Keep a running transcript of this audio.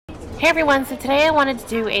Hey everyone, so today I wanted to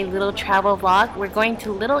do a little travel vlog. We're going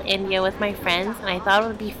to Little India with my friends and I thought it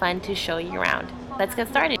would be fun to show you around. Let's get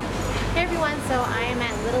started. Hey everyone, so I am at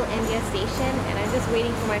Little India Station and I'm just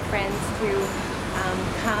waiting for my friends to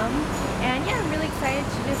come. And yeah, I'm really excited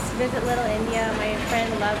to just visit Little India. My friend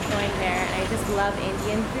loves going there and I just love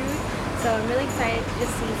Indian food. So I'm really excited to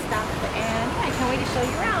just see stuff and yeah, I can't wait to show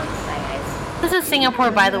you around. Bye guys. This is Singapore,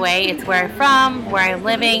 by the way. It's where I'm from, where I'm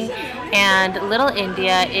living, and Little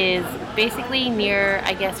India is basically near,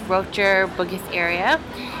 I guess, Rocher, Bugis area.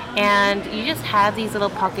 And you just have these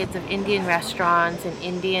little pockets of Indian restaurants and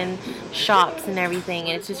Indian shops and everything,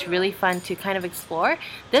 and it's just really fun to kind of explore.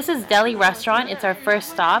 This is Delhi Restaurant. It's our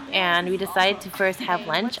first stop, and we decided to first have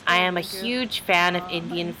lunch. I am a huge fan of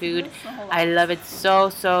Indian food. I love it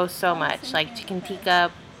so much, like chicken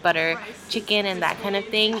tikka, butter chicken and that kind of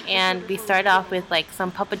thing. And we started off with like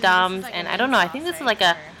some papadums and I don't know, I think this is like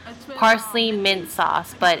a parsley mint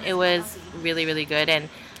sauce, but it was really good. And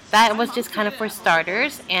that was just kind of for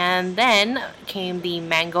starters. And then came the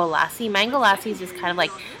mango lassi. Mango lassi is just kind of like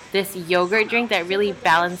this yogurt drink that really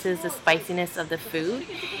balances the spiciness of the food.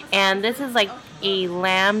 And this is like a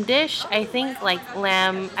lamb dish, I think, like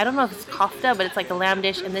lamb, I don't know if it's kofta, but it's like a lamb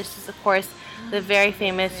dish. And this is of course the very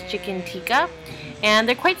famous chicken tikka. And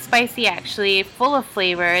they're quite spicy actually, full of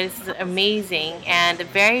flavor. This is amazing and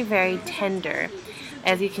very tender.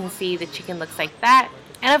 As you can see, the chicken looks like that.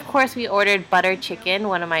 And of course we ordered butter chicken,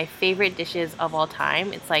 one of my favorite dishes of all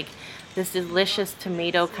time. It's like this delicious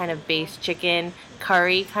tomato kind of based chicken,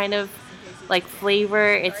 curry kind of like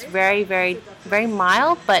flavor. It's very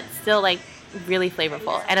mild, but still like really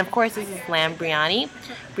flavorful. And of course this is lamb biryani.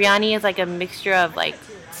 Biryani is like a mixture of like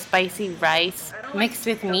spicy rice mixed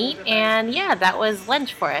with meat, and yeah, that was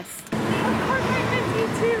lunch for us.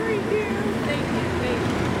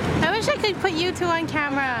 I wish I could put you two on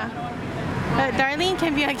camera. Darlene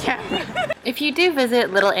can be on camera. If you do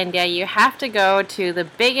visit Little India, you have to go to the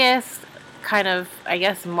biggest kind of, I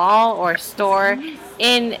guess, mall or store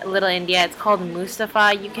in Little India. It's called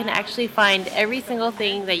Mustafa. You can actually find every single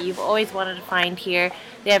thing that you've always wanted to find here.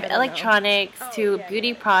 They have electronics to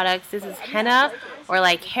beauty products. This is henna or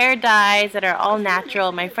like hair dyes that are all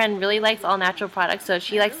natural. My friend really likes all natural products, so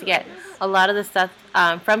she likes to get a lot of the stuff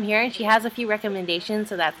from here, and she has a few recommendations,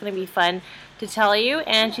 so that's going to be fun to tell you.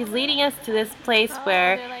 And she's leading us to this place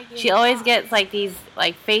where she always gets like these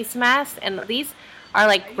like face masks, and these are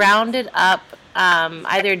like grounded up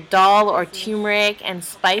either dal or turmeric and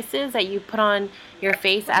spices that you put on your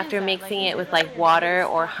face after mixing it with like water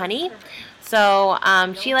or honey. So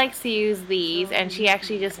she likes to use these, and she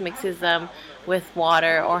actually just mixes them with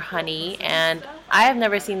water or honey, and I have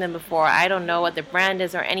never seen them before. I don't know what the brand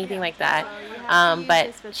is or anything like that,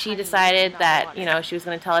 but she decided that, you know, she was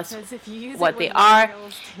going to tell us what they are.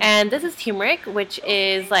 And this is turmeric, which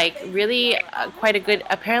is like really quite a good,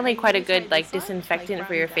 apparently quite a good like disinfectant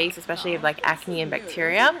for your face, especially if like acne and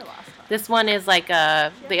bacteria. This one is like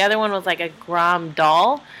the other one was like a gram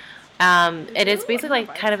dal. It is basically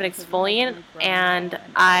like kind of an exfoliant, and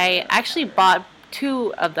I actually bought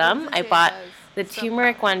two of them. I bought the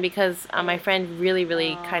turmeric one because my friend really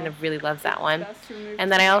loves that one, and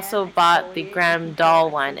then I also bought the gram dal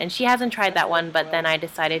one, and she hasn't tried that one, but then I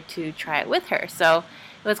decided to try it with her, so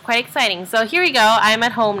it was quite exciting. So here we go. I'm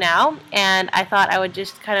at home now, and I thought I would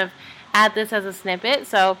just kind of add this as a snippet.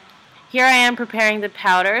 So here I am preparing the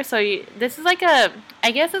powder. So this is like a,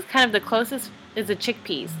 I guess it's kind of the closest is the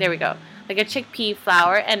chickpeas. There we go, like a chickpea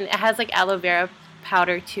flour, and it has like aloe vera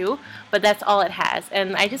powder too, but that's all it has.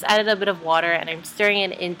 And I just added a bit of water and I'm stirring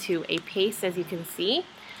it into a paste, as you can see.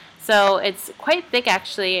 So it's quite thick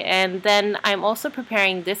actually. And then I'm also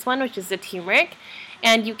preparing this one, which is the turmeric.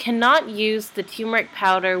 And you cannot use the turmeric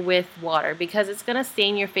powder with water because it's going to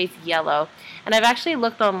stain your face yellow. And I've actually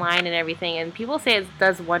looked online and everything, and people say it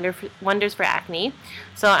does wonders for acne.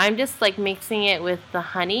 So I'm just like mixing it with the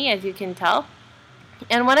honey, as you can tell.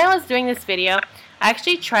 And when I was doing this video, I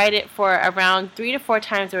actually tried it for around 3 to 4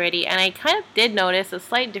 times already, and I kind of did notice a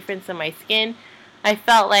slight difference in my skin. I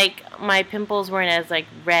felt like my pimples weren't as like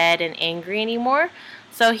red and angry anymore.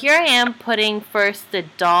 So here I am putting first the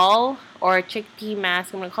dal or chickpea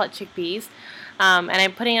mask, I'm going to call it chickpeas, and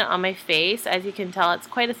I'm putting it on my face. As you can tell, it's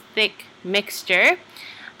quite a thick mixture.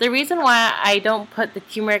 The reason why I don't put the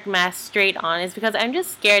turmeric mask straight on is because I'm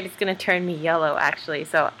just scared it's going to turn me yellow actually.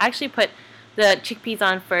 So I actually put the chickpeas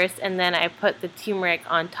on first, and then I put the turmeric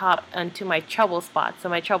on top onto my trouble spots. So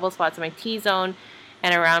my trouble spots are my T-zone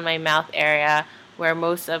and around my mouth area where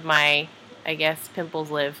most of my, I guess,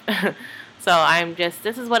 pimples live. So I'm just,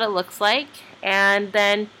 this is what it looks like. And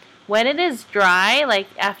then when it is dry, like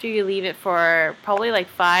after you leave it for probably like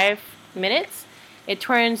 5 minutes, it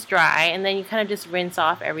turns dry, and then you kind of just rinse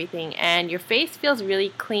off everything, and your face feels really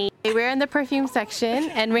clean. We're in the perfume section,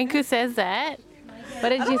 and Rinku says that. What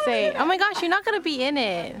did you say? Oh my gosh, you're not gonna be in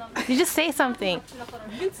it. You just say something.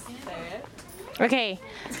 Okay,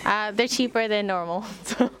 they're cheaper than normal.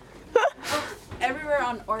 So. Everywhere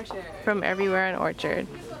on Orchard. From everywhere on Orchard.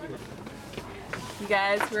 You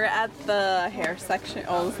guys, we're at the hair section.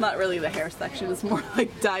 Oh, it's not really the hair section. It's more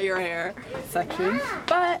like dye your hair section.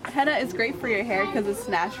 But henna is great for your hair because it's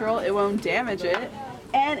natural. It won't damage it.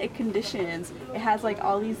 And it conditions. It has like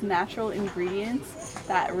all these natural ingredients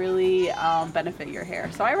that really benefit your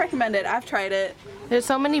hair. So I recommend it. I've tried it. There's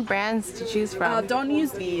so many brands to choose from. Don't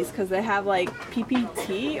use these because they have like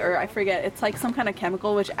PPT, or I forget. It's like some kind of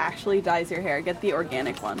chemical which actually dyes your hair. Get the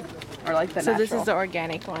organic one, or like the natural. So this is the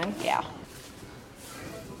organic one. Yeah.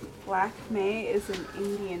 Black May is an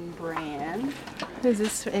Indian brand. Is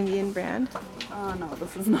this Indian brand? Oh no,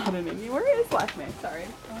 this is not an Indian. Where is Black May? Sorry.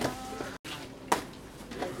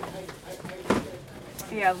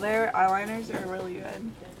 Yeah, their eyeliners are really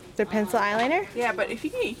good. Their pencil eyeliner? Yeah, but if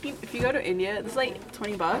you go to India, it's like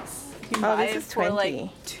 $20. You can buy this it is for 20.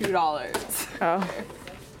 like $2. Oh.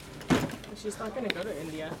 She's not gonna go to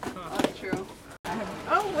India. Oh, true.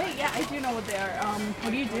 Oh wait, yeah, I do know what they are.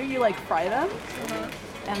 What do? You like fry them,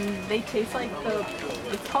 and they taste like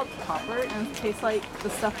it's called copper, and it tastes like the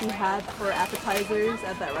stuff we had for appetizers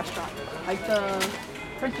at that restaurant, like the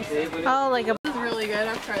crunchy stuff. Oh, like a. This is really good.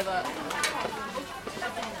 I've tried that.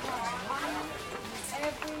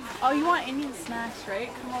 Oh, you want Indian snacks,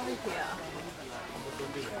 right? Come over here.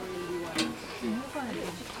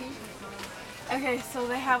 Okay, so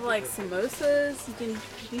they have like samosas.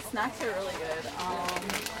 These snacks are really good.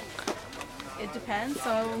 It depends.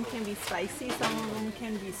 Some of them can be spicy. Some of them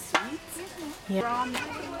can be sweet. Yeah.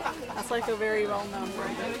 That's like a very well-known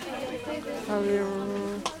brand.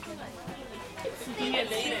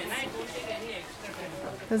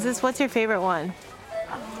 What's your favorite one?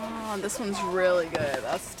 Oh, this one's really good.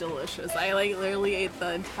 That's delicious. I like literally ate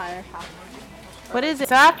the entire half. What is it?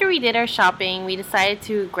 So after we did our shopping, we decided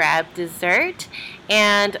to grab dessert,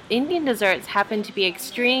 and Indian desserts happen to be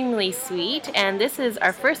extremely sweet, and this is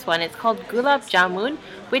our first one. It's called gulab jamun,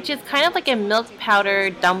 which is kind of like a milk powder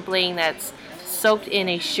dumpling that's soaked in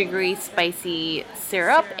a sugary, spicy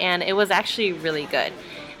syrup, and it was actually really good.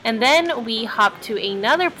 And then we hopped to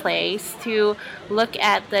another place to look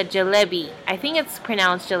at the jalebi. I think it's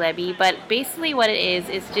pronounced jalebi, but basically what it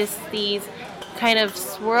is just these kind of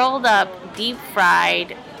swirled up, deep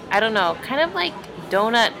fried, I don't know, kind of like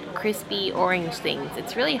donut crispy orange things.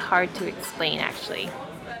 It's really hard to explain actually.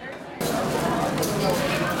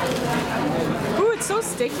 Ooh, it's so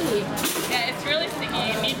sticky. Yeah, it's really sticky.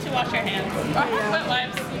 You need to wash your hands. I have wet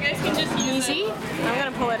wipes. You guys can just use Easy? it. I'm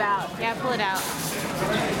gonna pull it out. Yeah, pull it out.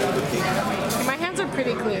 My hands are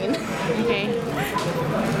pretty clean. Okay.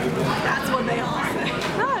 That's what they all say.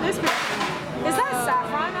 No, it is pretty clean. Is that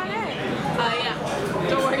saffron on it? Yeah.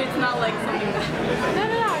 Don't worry, it's not like something that. No,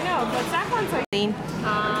 I know, but saffron's like clean. No,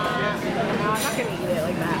 I'm not gonna eat it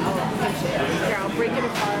like that. I'll pinch it. Here, I'll break it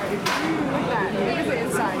apart. Ooh, look at that. Look at the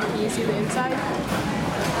inside. Can you see the inside?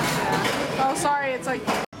 Yeah. Oh, sorry, it's like...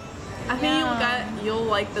 I think you'll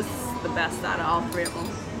like this the best out of all three of them.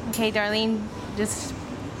 Okay, Darlene, just,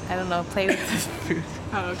 I don't know, play with this food.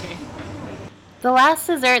 Oh, okay. The last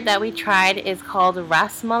dessert that we tried is called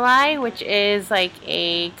ras malai, which is like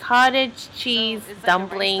a cottage cheese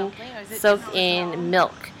dumpling soaked in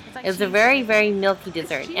milk. It's a very, very milky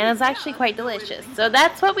dessert, and it's actually quite delicious. So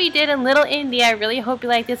that's what we did in Little India. I really hope you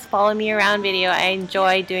like this follow me around video. I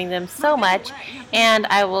enjoy doing them so much, and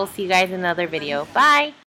I will see you guys in another video.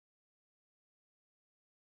 Bye!